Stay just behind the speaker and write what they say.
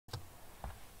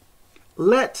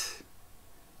Let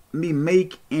me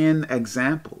make an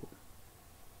example.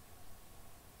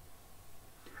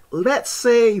 Let's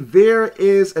say there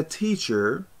is a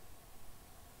teacher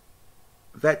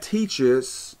that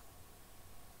teaches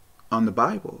on the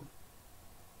Bible.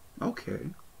 Okay.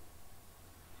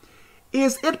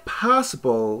 Is it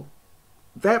possible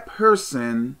that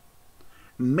person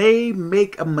may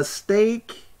make a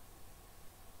mistake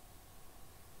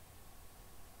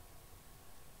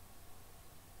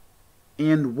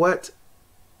in what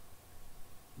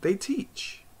they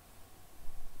teach?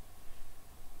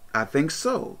 I think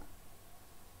so.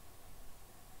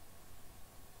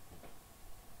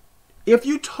 If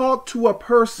you talk to a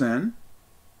person,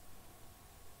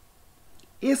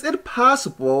 is it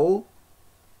possible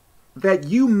that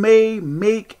you may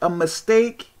make a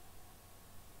mistake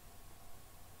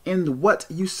in what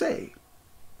you say?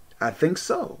 I think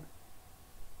so.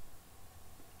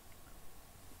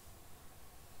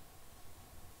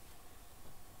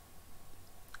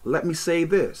 Let me say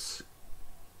this.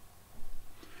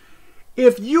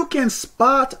 If you can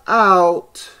spot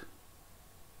out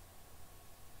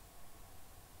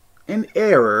an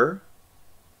error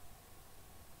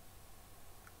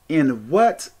in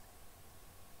what,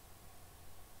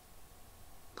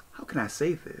 how can I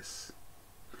say this?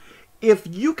 If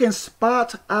you can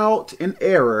spot out an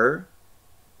error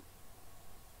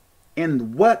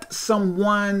in what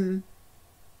someone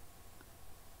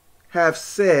have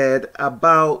said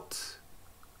about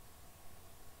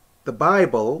the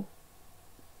Bible,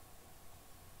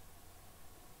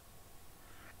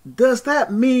 does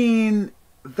that mean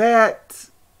that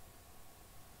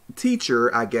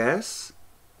teacher, I guess,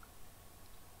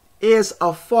 is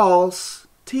a false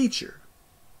teacher?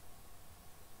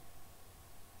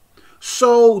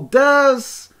 So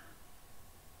does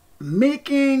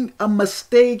making a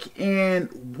mistake in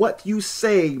what you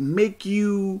say make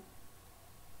you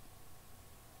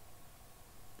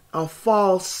a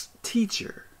false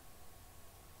teacher?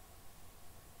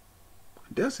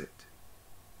 Does it?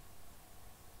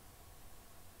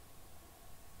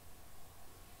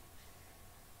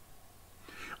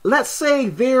 Let's say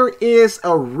there is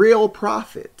a real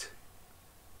prophet.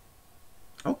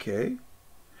 Okay.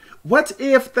 What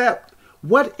if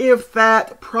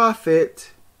that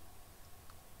prophet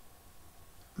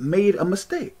made a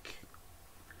mistake?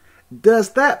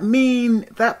 Does that mean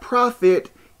that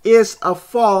prophet is a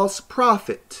false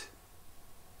prophet?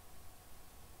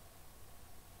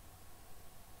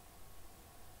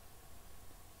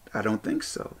 I don't think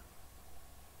so.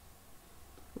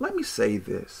 Let me say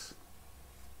this.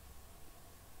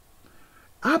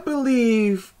 I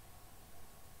believe,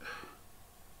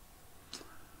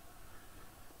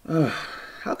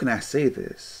 how can I say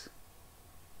this?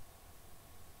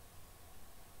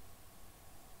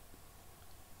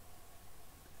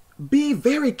 Be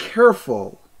very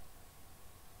careful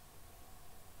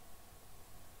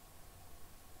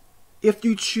if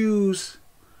you choose.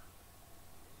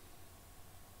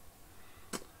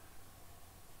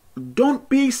 Don't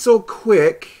be so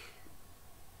quick.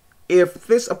 If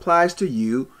this applies to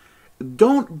you,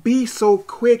 don't be so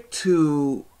quick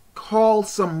to call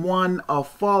someone a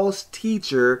false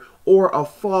teacher or a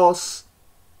false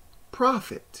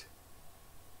prophet.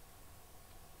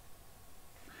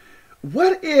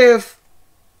 What if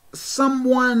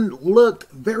someone looked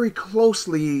very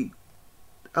closely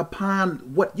upon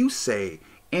what you say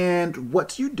and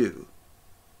what you do?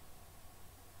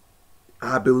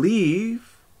 I believe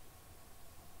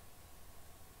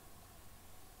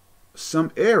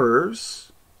some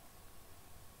errors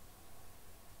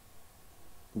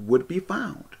would be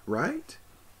found, right?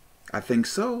 I think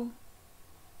so.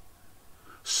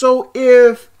 So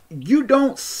if you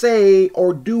don't say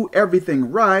or do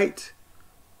everything right,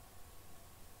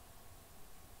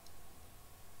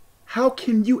 how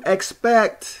can you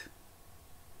expect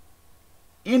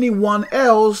anyone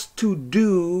else to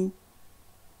do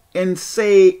and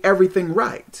say everything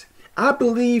right? I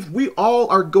believe we all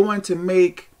are going to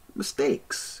make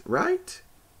mistakes, right?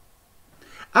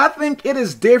 I think it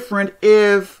is different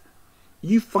if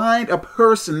you find a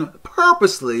person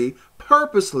purposely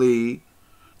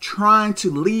trying to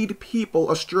lead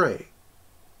people astray.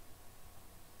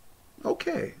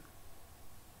 Okay.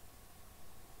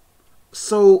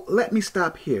 So let me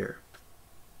stop here.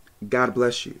 God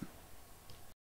bless you.